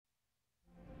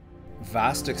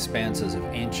Vast expanses of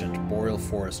ancient boreal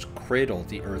forest cradle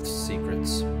the Earth's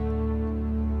secrets.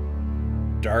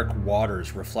 Dark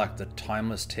waters reflect the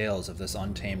timeless tales of this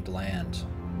untamed land.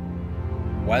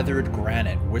 Weathered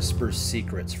granite whispers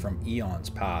secrets from eons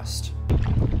past.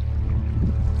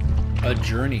 A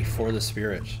journey for the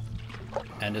spirit,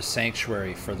 and a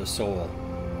sanctuary for the soul.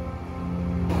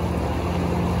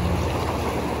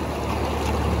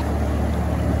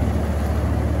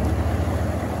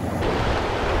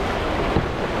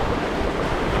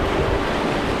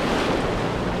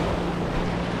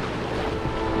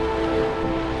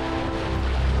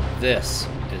 This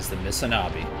is the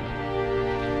Missinaibi.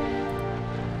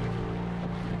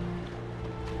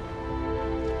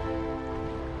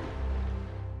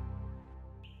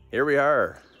 Here we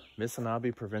are,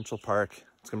 Missinaibi Provincial Park.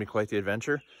 It's gonna be quite the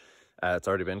adventure. It's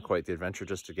already been quite the adventure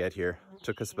just to get here. It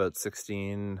took us about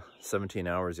 16, 17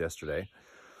 hours yesterday.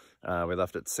 We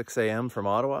left at 6 a.m. from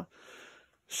Ottawa.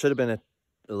 Should have been an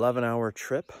 11-hour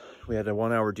trip. We had a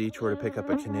 1-hour detour to pick up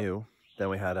a canoe. Then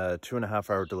we had a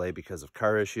 2.5-hour delay because of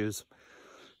car issues.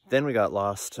 Then we got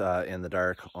lost in the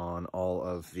dark on all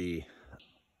of the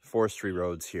forestry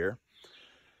roads here.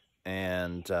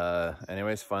 And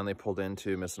anyways, finally pulled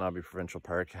into Missinaibi Provincial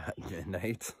Park at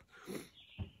midnight.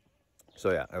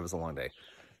 So yeah, it was a long day.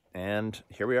 And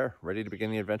here we are, ready to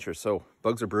begin the adventure. So,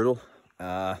 bugs are brutal.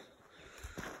 Let's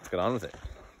get on with it.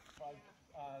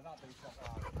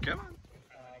 Come on.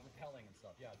 Repelling and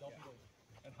stuff, yeah. Don't be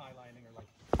and highlighting or like.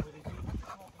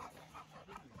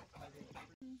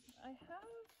 I have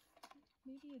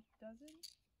maybe a dozen.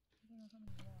 I don't know how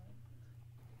many more.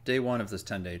 Day one of this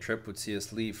 10-day trip would see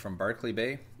us leave from Barclay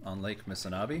Bay on Lake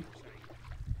Missinaibi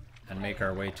and make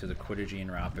our way to the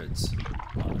Quitagene Rapids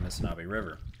on the Missinaibi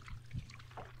River.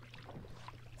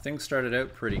 Things started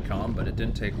out pretty calm, but it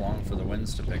didn't take long for the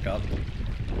winds to pick up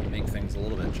and make things a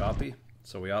little bit choppy,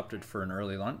 so we opted for an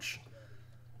early lunch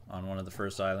on one of the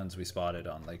first islands we spotted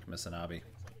on Lake Missinaibi.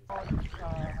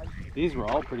 These were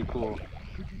all pretty cool.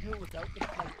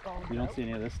 You don't see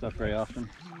any of this stuff very often.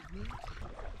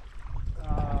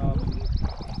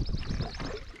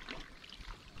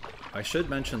 I should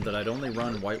mention that I'd only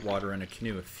run whitewater in a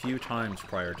canoe a few times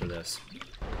prior to this,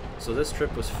 so this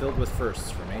trip was filled with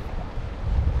firsts for me.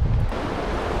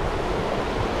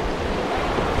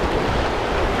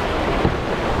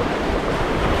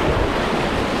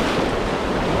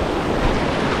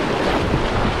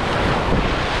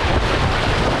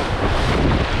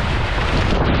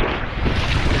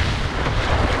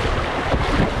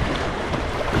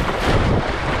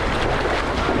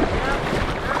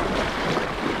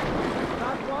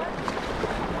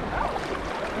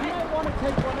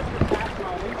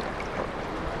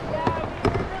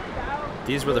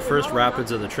 These were the first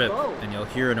rapids of the trip, and you'll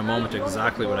hear in a moment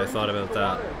exactly what I thought about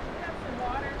that.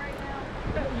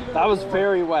 That was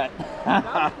very wet. That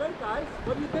was great, guys.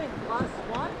 What do you think? Last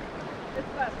one?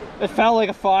 It felt like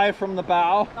a 5 from the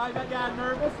bow. I got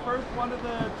nervous. First one of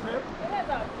the trip.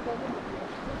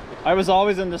 I was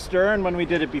always in the stern when we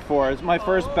did it before. It's my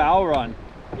first bow run.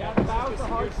 Yeah, the bow's the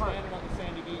hard part. Standing on the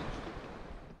sandy beach.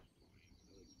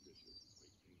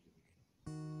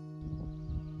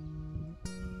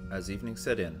 As evening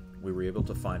set in, we were able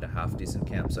to find a half-decent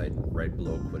campsite right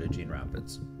below Quitagene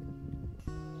Rapids.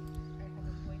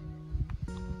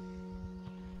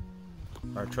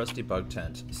 Our trusty bug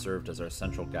tent served as our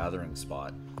central gathering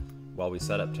spot, while we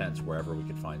set up tents wherever we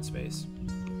could find space.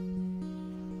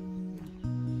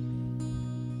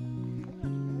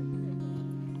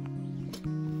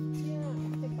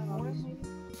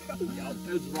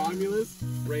 There's Romulus,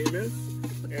 Remus,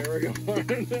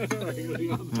 Aragorn,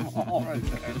 like on the wall right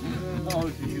there.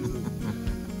 Oh Jesus!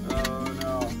 Oh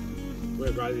no!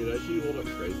 Wait, Riley, did she hold up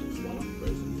Tracy's swamp?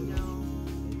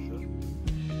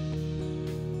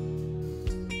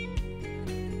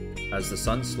 As the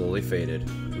sun slowly faded,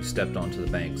 we stepped onto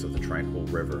the banks of the tranquil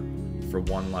river for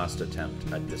one last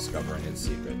attempt at discovering its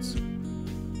secrets.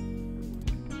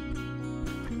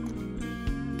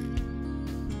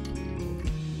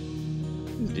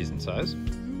 It's decent size.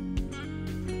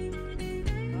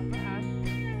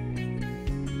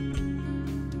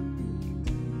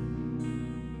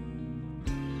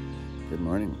 Good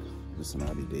morning,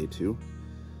 Missinaibi day 2.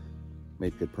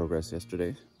 Made good progress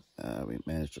yesterday. We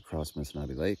managed to cross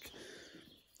Missinaibi Lake.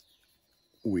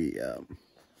 We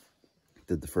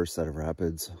did the first set of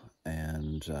rapids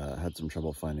and had some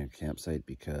trouble finding a campsite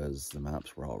because the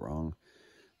maps were all wrong.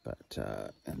 But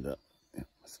ended up,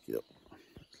 mosquito,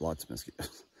 lots of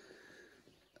mosquitoes.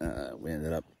 We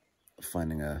ended up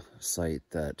finding a site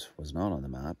that was not on the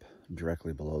map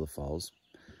directly below the falls.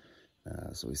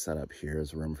 So we set up here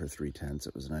as a room for 3 tents.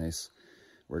 It was nice.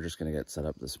 we're just gonna get set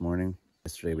up this morning.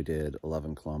 Yesterday we did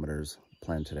 11 kilometers.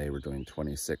 Planned today we're doing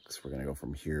 26. We're gonna go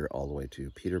from here all the way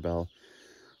to Peterbell.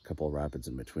 A couple of rapids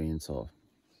in between, so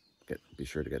be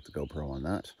sure to get the GoPro on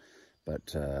that.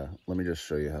 But let me just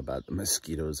show you how bad the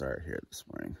mosquitoes are here this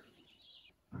morning.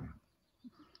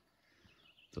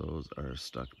 Those are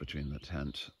stuck between the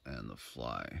tent and the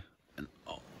fly, and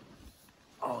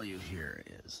all you hear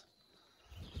is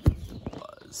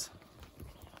buzz.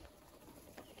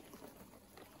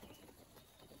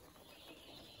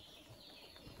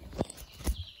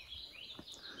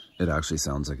 It actually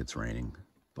sounds like it's raining,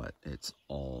 but it's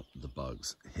all the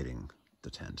bugs hitting the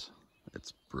tent.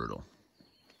 It's brutal.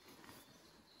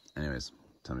 Anyways,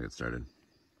 time to get started.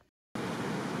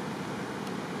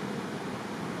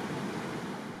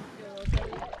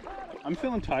 I'm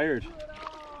feeling tired.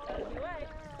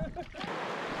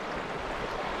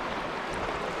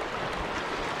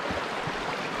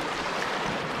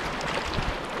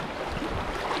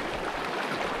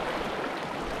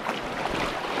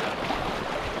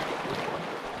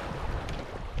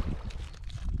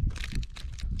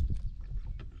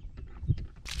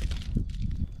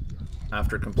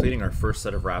 After completing our first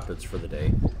set of rapids for the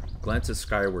day, glances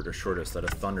skyward assured us that a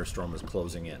thunderstorm was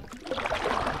closing in.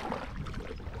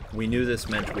 We knew this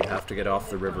meant we'd have to get off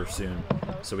the river soon,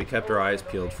 so we kept our eyes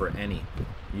peeled for any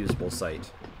usable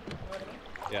sight.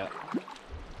 Yeah.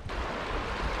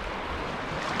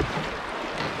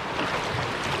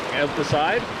 Out the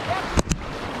side?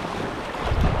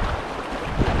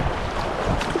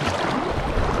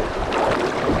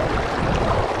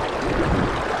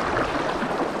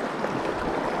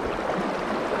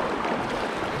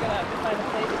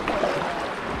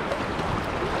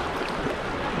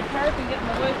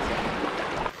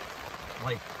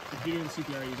 If you're doing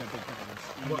CPR, you got big problems.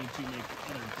 You need to make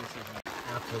other decisions.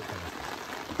 Absolutely.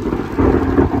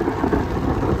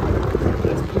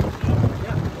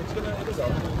 Yeah, it's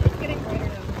getting brighter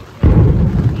now.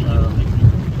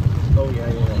 Oh yeah.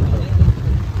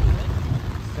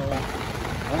 So,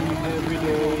 every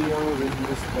day you're in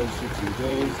this place, you're 2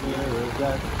 days nearer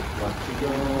death. What you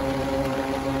go?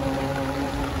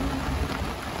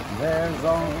 There's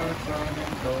always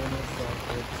running bonus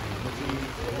opportunities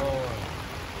galore.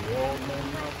 The old men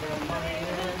out their money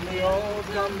and the old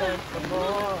come back for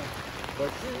more.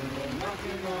 But soon they're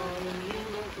knocking on and you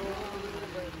look older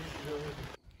than you should.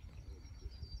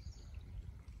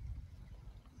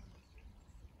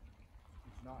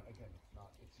 It's not, again,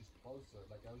 it's just closer.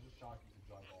 Like, I was just shocked you could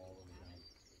drive all the way down.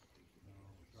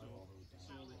 Drive all the way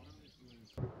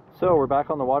down. So we're back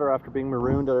on the water after being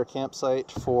marooned at our campsite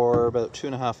for about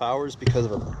 2.5 hours because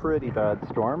of a pretty bad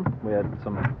storm. We had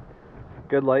some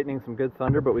good lightning, some good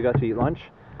thunder, but we got to eat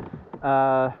lunch.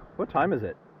 What time is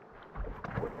it?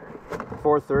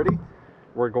 4:30.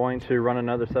 We're going to run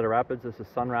another set of rapids. This is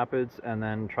Sun Rapids, and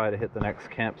then try to hit the next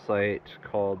campsite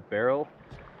called Barrel.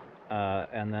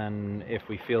 And then if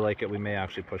we feel like it, we may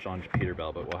actually push on to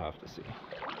Peterbell, but we'll have to see.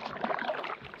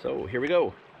 So here we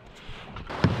go.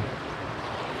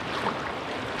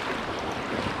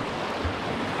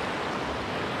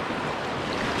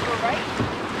 Go right.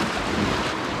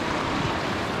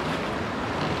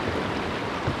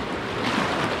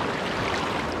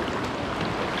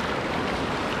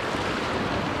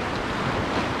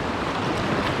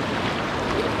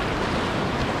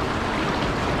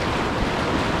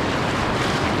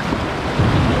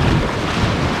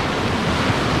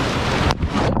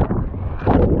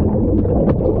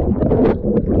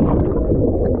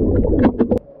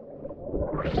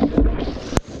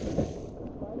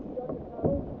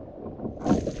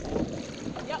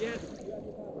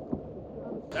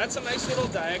 That's a nice little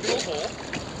diagonal hole.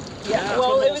 Yeah,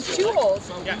 well, it was 2 holes.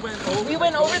 So We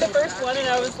went over the first one, and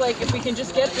I was like, if we can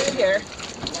just get through here.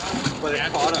 But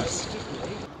it caught us.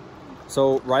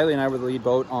 So Riley and I were the lead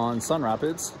boat on Sun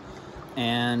Rapids,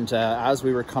 and as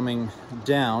we were coming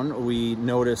down, we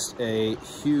noticed a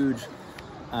huge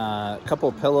couple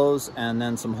of pillows and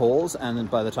then some holes, and then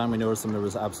by the time we noticed them, there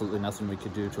was absolutely nothing we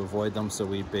could do to avoid them, so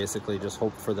we basically just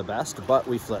hoped for the best, but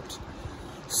we flipped.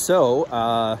 So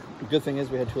the good thing is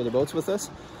we had 2 other boats with us.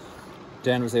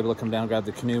 Dan was able to come down, grab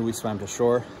the canoe, we swam to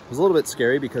shore. It was a little bit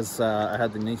scary because I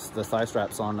had the thigh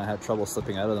straps on, and I had trouble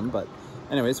slipping out of them, but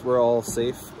anyways, we're all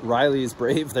safe. Riley's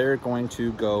brave. They're going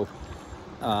to go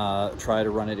try to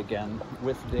run it again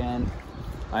with Dan.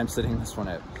 I'm sitting this one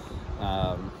out.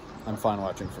 I'm fine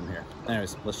watching from here.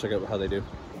 Anyways, let's check out how they do.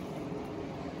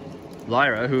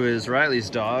 Lyra, who is Riley's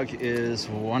dog, is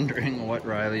wondering what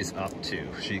Riley's up to.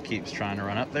 She keeps trying to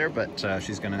run up there, but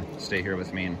she's gonna stay here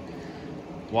with me and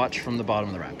watch from the bottom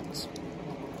of the rapids.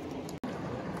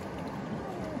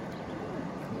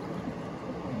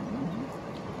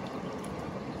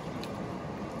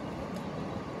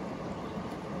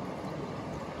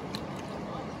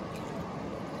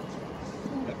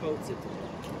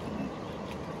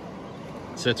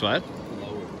 Sits what?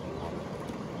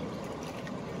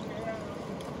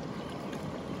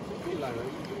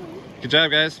 Good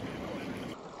job, guys.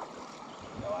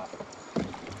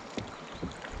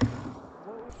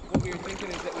 What we were thinking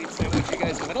is that we'd sandwich you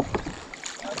guys in the middle.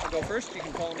 I'll go first, you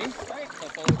can follow me. Alright, I'll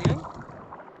follow at the end.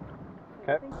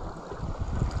 Okay.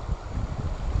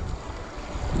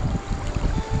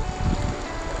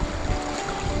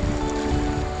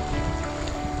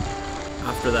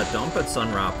 After that dump at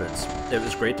Sun Rapids, it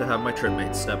was great to have my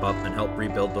tripmates step up and help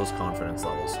rebuild those confidence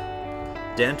levels.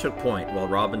 Dan took point while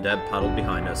Rob and Deb paddled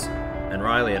behind us, and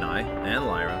Riley and I, and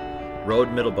Lyra,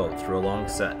 rode middle boat through a long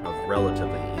set of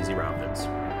relatively easy rapids.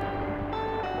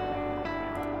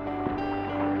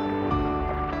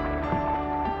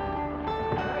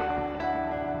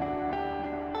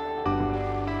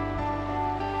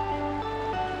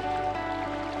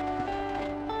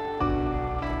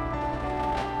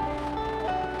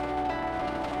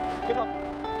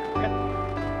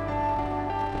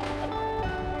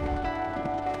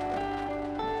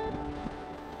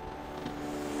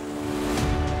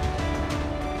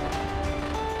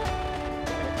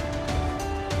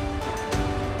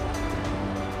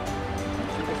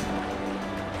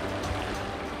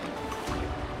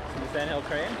 Sandhill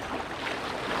crane,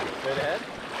 straight ahead,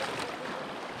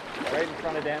 right in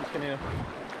front of Dan's canoe.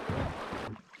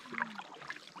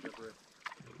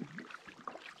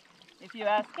 If you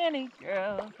ask any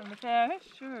girl from the parish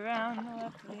around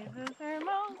what pleases her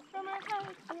most from her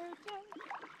head to her toe,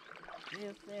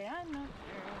 she'll say I'm not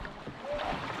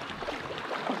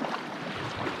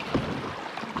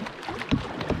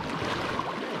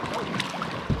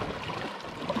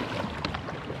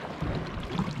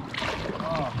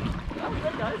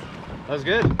That was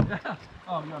good.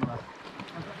 Oh, you're on the left.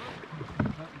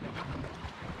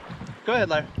 Go ahead,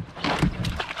 Larry.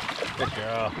 Good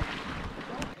girl.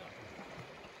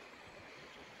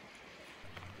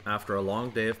 After a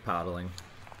long day of paddling,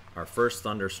 our first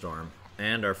thunderstorm,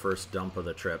 and our first dump of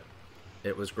the trip,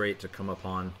 it was great to come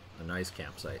upon a nice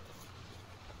campsite.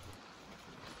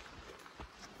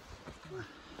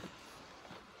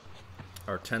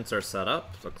 Our tents are set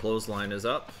up, the clothesline is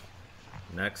up.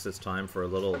 Next, it's time for a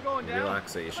little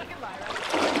relaxation.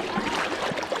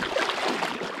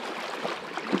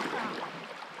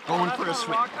 Going for a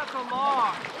swim. That's a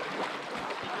log.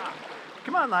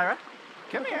 Come on, Lyra.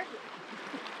 Come here.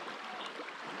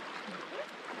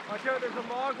 Watch out, there's a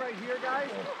log right here, guys.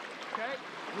 Okay.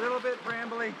 A little bit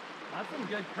brambly. That's some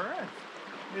good currents.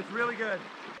 It's really good.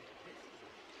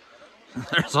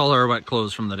 There's all our wet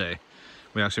clothes from the day.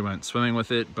 We actually went swimming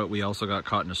with it, but we also got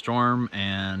caught in a storm,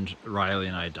 and Riley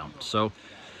and I dumped. So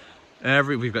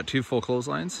we've got 2 full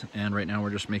clotheslines, and right now we're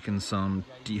just making some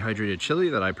dehydrated chili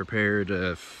that I prepared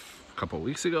a couple of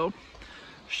weeks ago.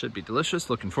 Should be delicious,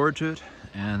 looking forward to it.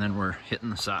 And then we're hitting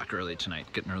the sack early tonight,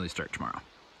 getting an early start tomorrow.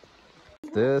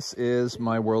 This is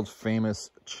my world famous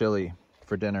chili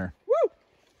for dinner. Woo!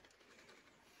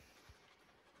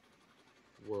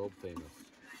 World famous.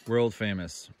 World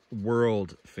famous.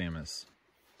 World famous.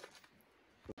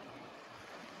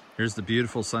 Here's the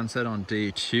beautiful sunset on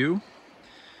day 2. We've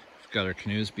got our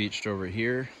canoes beached over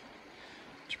here.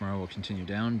 Tomorrow we'll continue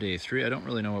down. Day 3, I don't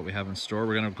really know what we have in store.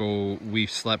 We're gonna go, we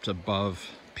slept above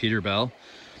Peterbell.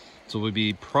 So we'll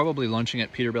be probably lunching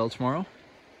at Peterbell tomorrow.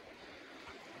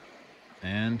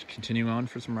 And continue on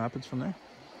for some rapids from there.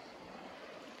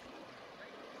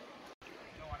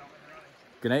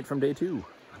 Good night from day 2.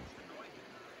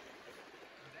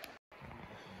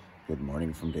 Good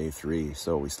morning from day 3.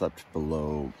 So we slept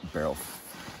below Barrel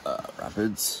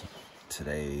Rapids.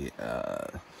 Today,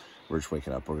 we're just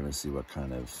waking up. We're going to see what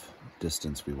kind of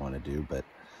distance we want to do. But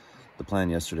the plan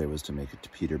yesterday was to make it to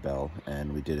Peterbell,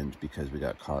 and we didn't because we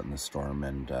got caught in the storm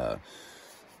and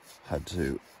had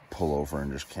to pull over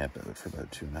and just camp out for about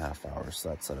 2.5 hours. So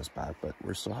that set us back, but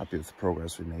we're still happy with the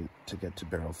progress we made to get to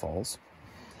Barrel Falls.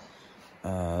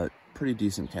 Pretty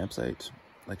decent campsite,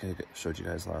 like I showed you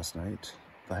guys last night.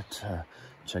 But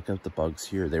check out the bugs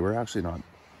here. They were actually not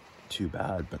too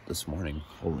bad, but this morning,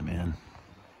 holy man.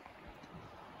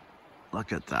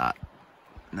 Look at that.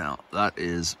 Now, that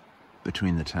is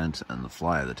between the tent and the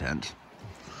fly of the tent.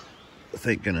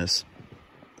 Thank goodness.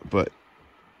 But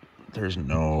there's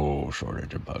no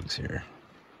shortage of bugs here.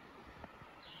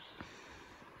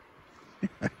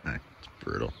 It's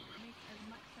brutal.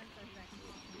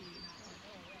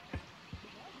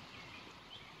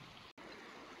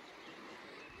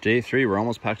 Day 3, we're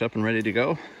almost packed up and ready to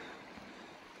go.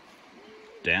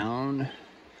 Down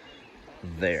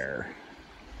there.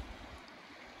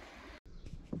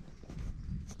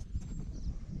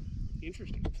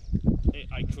 Interesting.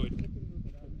 I could.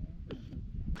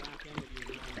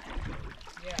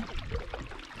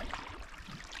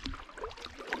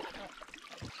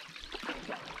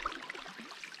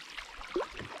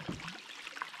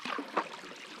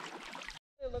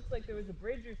 there was a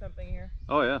bridge or something here.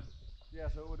 Oh yeah. Yeah,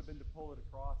 so it would have been to pull it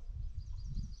across.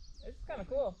 This is kind of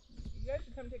cool. You guys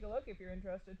should come take a look if you're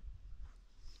interested.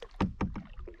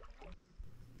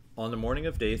 On the morning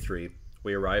of day 3,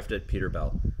 we arrived at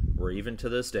Peterbell, where even to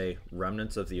this day,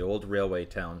 remnants of the old railway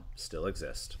town still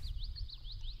exist.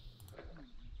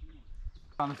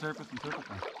 On the surface and surface.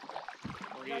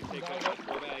 Or you take a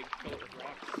go bag, fill it with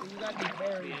rocks. You got these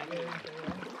very, very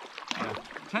Yeah.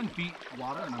 10 feet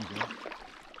water and I'm good.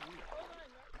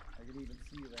 I can even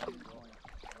see that going.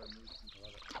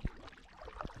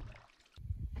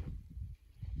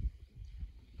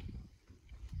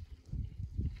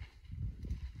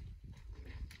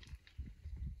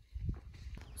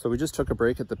 So we just took a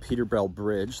break at the Peterbell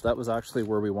Bridge. That was actually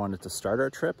where we wanted to start our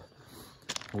trip.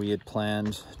 We had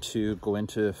planned to go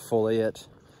into Foleyet,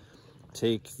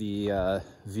 take the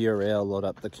Via Rail, load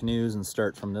up the canoes and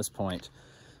start from this point.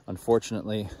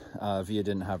 Unfortunately, Via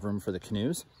didn't have room for the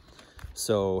canoes.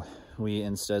 So we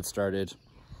instead started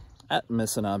at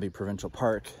Missinaibi Provincial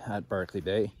Park at Barclay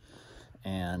Bay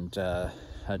and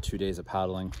had 2 days of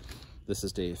paddling. This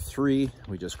is day 3.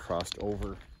 We just crossed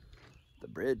over the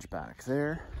bridge back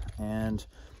there and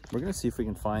we're gonna see if we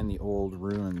can find the old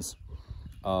ruins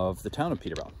of the town of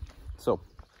Peterbell. So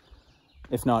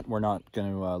if not, we're not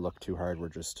gonna look too hard. We're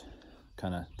just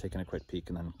kind of taking a quick peek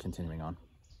and then continuing on,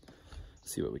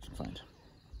 see what we can find.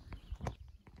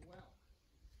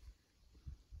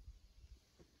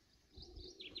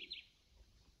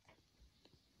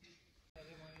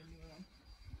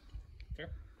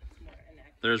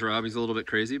 There's Robbie's a little bit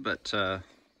crazy, but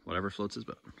whatever floats his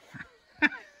boat.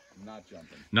 Not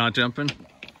jumping. Not jumping?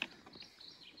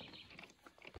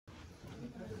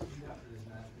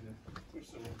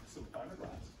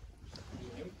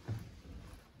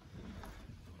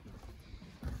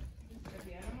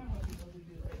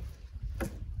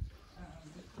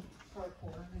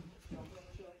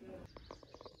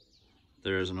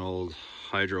 There's an old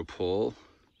hydro pole.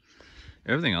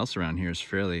 Everything else around here is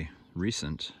fairly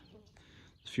recent.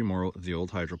 There's a few more of the old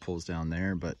hydro poles down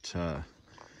there, but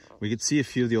we could see a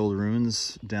few of the old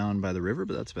ruins down by the river,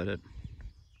 but that's about it.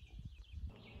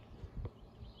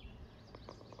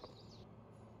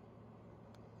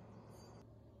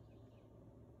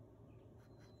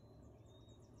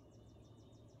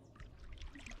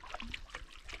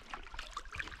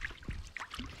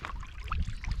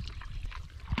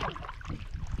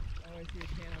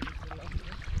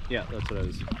 Yeah, that's what I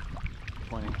was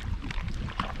pointing.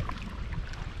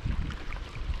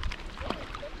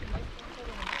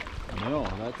 No,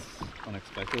 that's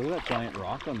unexpected. Look at that giant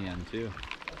rock on the end too.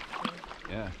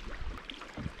 Yeah.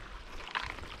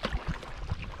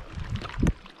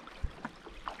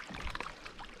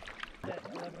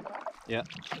 Yeah.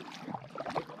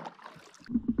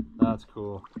 That's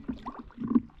cool.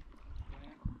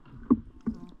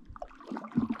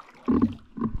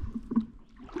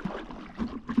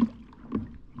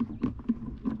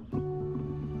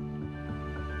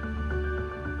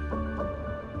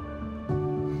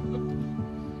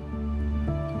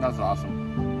 That's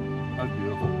awesome. That's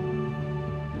beautiful.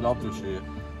 Love to see it.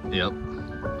 Yep.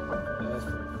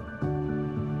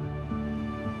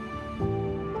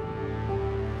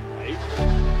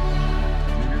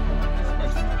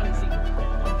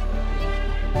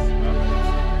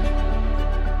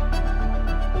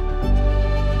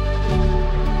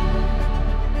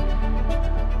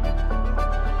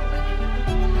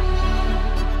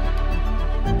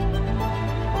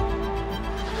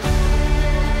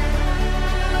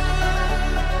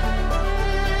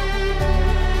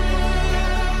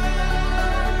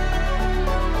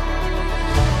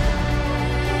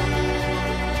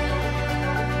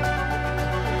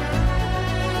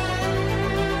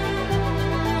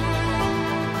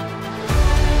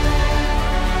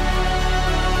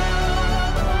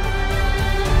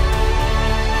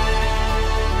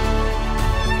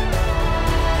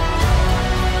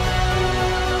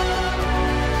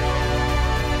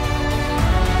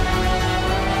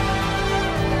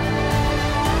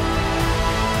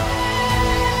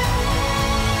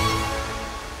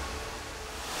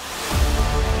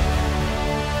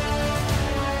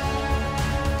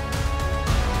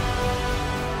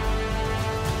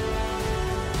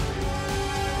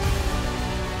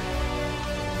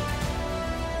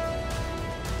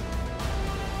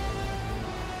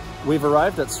 We've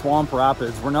arrived at Swamp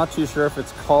Rapids. We're not too sure if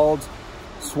it's called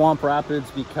Swamp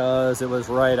Rapids because it was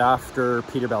right after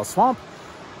Peterbell Swamp,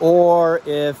 or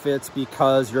if it's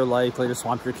because you're likely to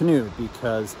swamp your canoe,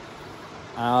 because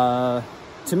to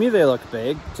me they look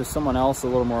big. To someone else a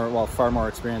little more, well, far more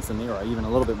experienced than me, or even a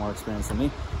little bit more experienced than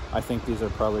me, I think these are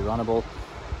probably runnable.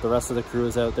 The rest of the crew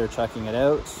is out there checking it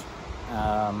out.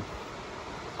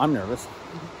 I'm nervous.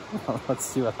 Let's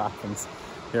see what happens.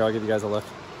 Here, I'll give you guys a look.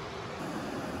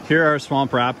 Here are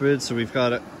Swamp Rapids. So we've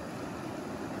got a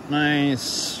nice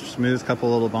smooth couple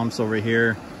little bumps over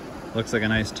here. Looks like a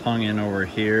nice tongue in over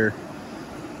here.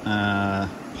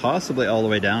 Possibly all the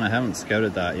way down. I haven't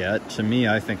scouted that yet. To me,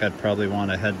 I think I'd probably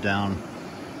want to head down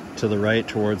to the right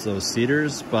towards those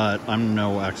cedars, but I'm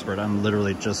no expert. I'm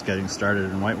literally just getting started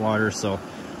in whitewater, so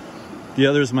the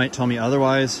others might tell me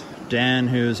otherwise. Dan,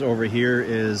 who's over here,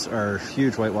 is our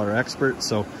huge whitewater expert,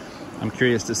 so I'm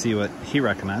curious to see what he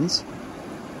recommends.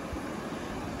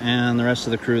 And the rest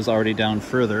of the crew is already down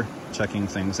further, checking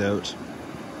things out.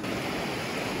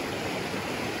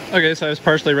 Okay, so I was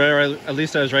partially right, or at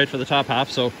least I was right for the top half.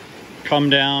 So come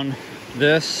down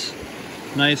this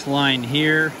nice line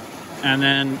here and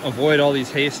then avoid all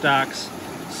these haystacks.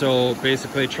 So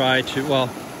basically try to, well,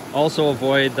 also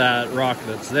avoid that rock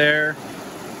that's there.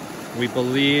 We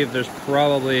believe there's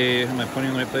probably, am I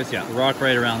pointing in the right place? Yeah, the rock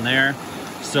right around there.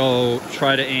 So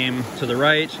try to aim to the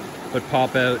right, but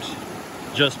pop out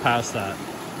just past that.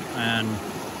 And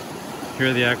here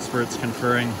are the experts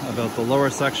conferring about the lower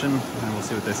section, and we'll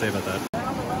see what they say about that.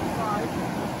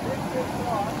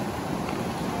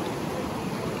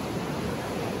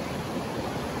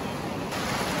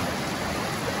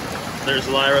 There's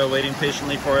Lyra waiting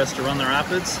patiently for us to run the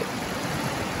rapids.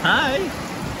 Hi!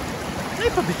 Hey,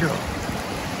 puppy girl!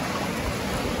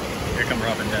 Here come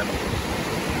Rob and Deb.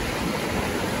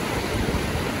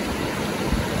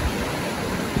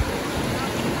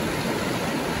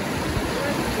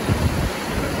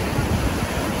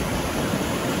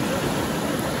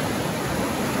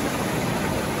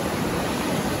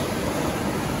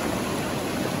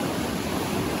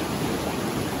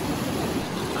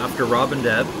 After Rob and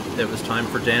Deb, it was time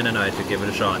for Dan and I to give it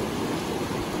a shot.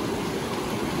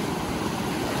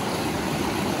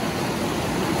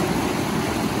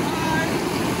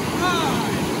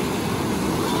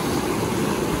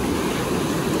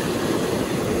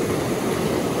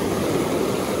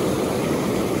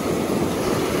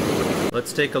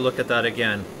 Let's take a look at that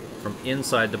again from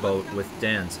inside the boat with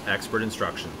Dan's expert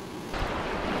instruction.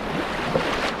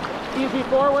 Easy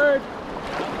forward.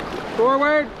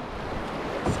 Forward.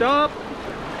 Stop.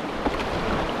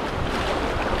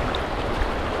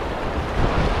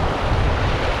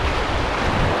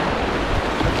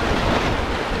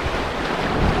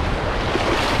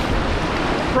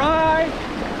 Fry.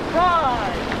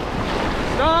 Fry.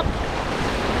 Stop.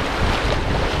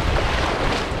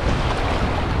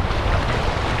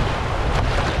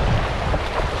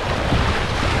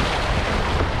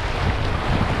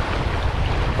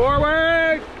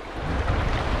 Forward.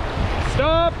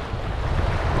 Stop.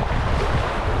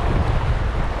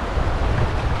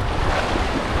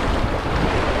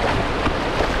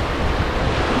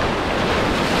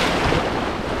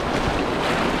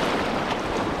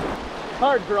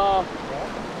 Hard draw.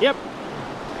 Yep.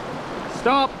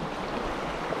 Stop.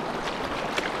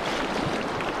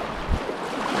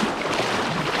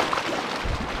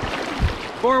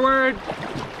 Forward.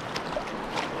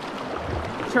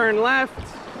 Turn left.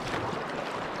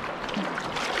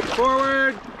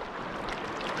 Forward.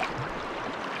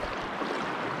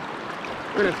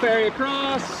 We're gonna ferry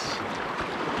across.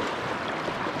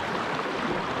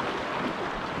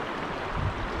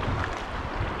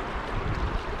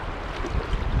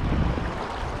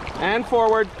 And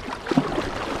forward.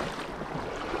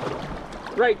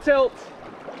 Right tilt.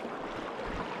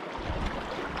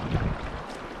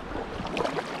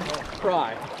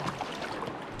 Fry.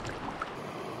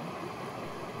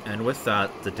 And with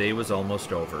that, the day was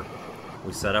almost over.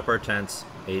 We set up our tents,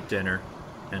 ate dinner,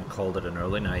 and called it an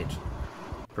early night,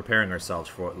 preparing ourselves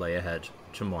for what lay ahead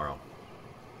tomorrow.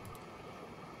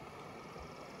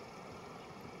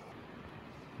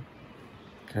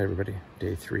 Okay, everybody,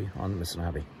 day 3 on the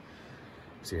Missinaibi.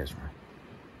 See you guys tomorrow.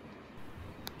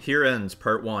 Here ends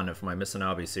part 1 of my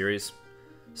Missinaibi series.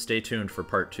 Stay tuned for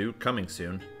part 2 coming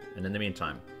soon, and in the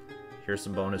meantime, here's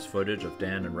some bonus footage of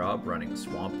Dan and Rob running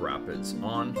Swamp Rapids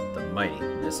on the mighty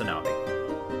Missinaibi.